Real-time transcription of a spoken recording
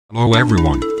Hello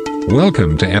everyone.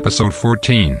 Welcome to episode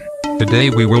 14. Today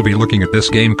we will be looking at this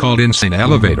game called Insane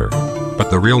Elevator. But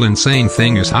the real insane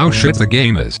thing is how shit the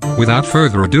game is. Without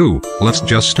further ado, let's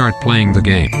just start playing the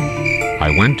game.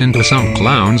 I went into some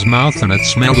clown's mouth and it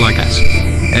smelled like ass.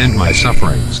 And my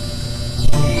sufferings.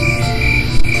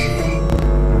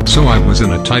 So I was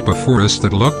in a type of forest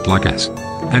that looked like ass.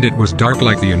 And it was dark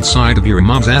like the inside of your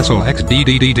mom's asshole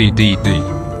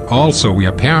xddddd. Also we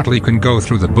apparently can go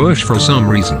through the bush for some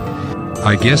reason.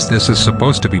 I guess this is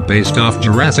supposed to be based off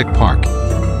Jurassic Park.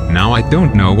 Now I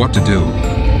don't know what to do.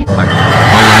 OMG,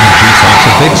 that's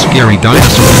a big scary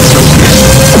dinosaur. It's so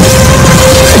scary.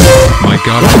 My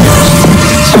god, it's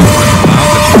so fucking loud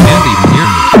that you can't even hear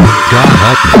me. God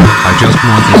help me, I just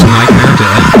want this nightmare to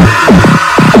end.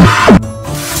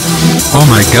 Oh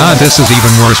my god, this is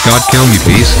even worse. God kill me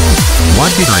please.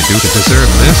 What did I do to deserve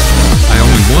this? I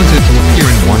only wanted to appear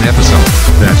in one episode,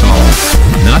 that's all.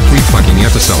 Not 3 fucking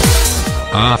episodes.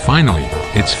 Finally,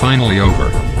 it's finally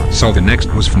over. So the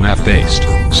next was FNAF based,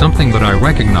 something that I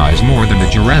recognize more than the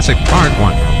Jurassic Park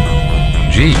one.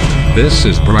 Gee, this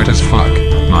is bright as fuck,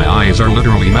 my eyes are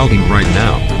literally melting right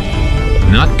now.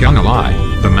 Not gonna lie,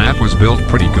 the map was built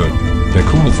pretty good. The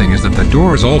cool thing is that the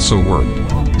doors also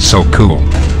worked. So cool.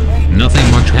 Nothing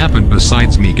much happened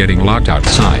besides me getting locked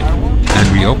outside, and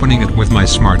reopening it with my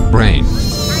smart brain.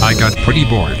 I got pretty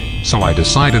bored, so I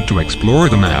decided to explore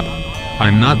the map.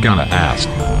 I'm not gonna ask.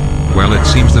 Well, it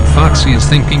seems that Foxy is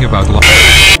thinking about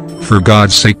life. For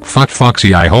God's sake, fuck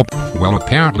Foxy, I hope. Well,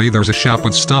 apparently there's a shop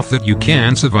with stuff that you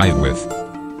can survive with.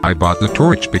 I bought the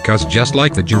torch because just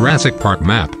like the Jurassic Park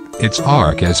map, it's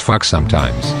arc as fuck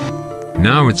sometimes.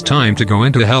 Now it's time to go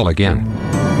into hell again.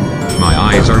 My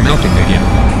eyes are melting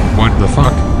again. What the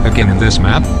fuck, again in this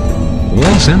map?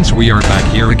 Well, since we are back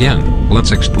here again,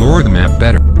 let's explore the map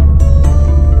better.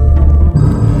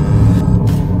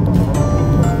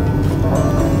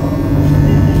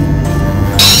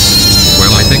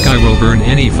 Well, I think I will burn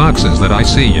any foxes that I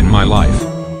see in my life.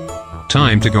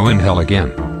 Time to go in hell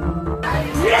again.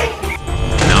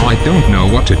 Now I don't know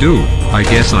what to do. I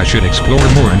guess I should explore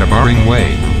more in a boring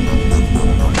way.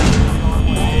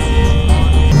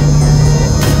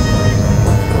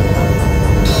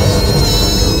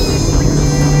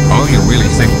 Oh, you really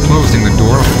think closing the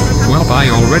door? Well, I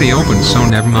already opened, so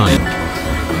never mind.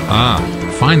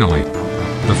 Finally.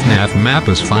 The FNAF map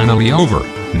is finally over.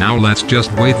 Now let's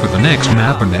just wait for the next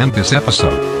map and end this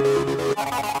episode.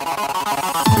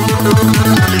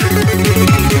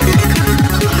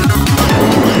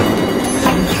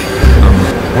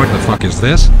 What the fuck is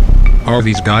this? Are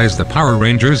these guys the Power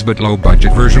Rangers but low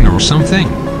budget version or something?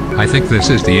 I think this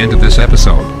is the end of this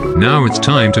episode. Now it's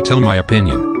time to tell my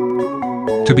opinion.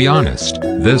 To be honest,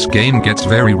 this game gets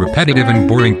very repetitive and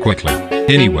boring quickly.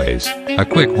 Anyways, a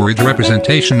quick word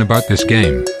representation about this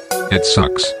game. It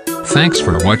sucks. Thanks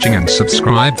for watching and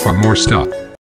subscribe for more stuff.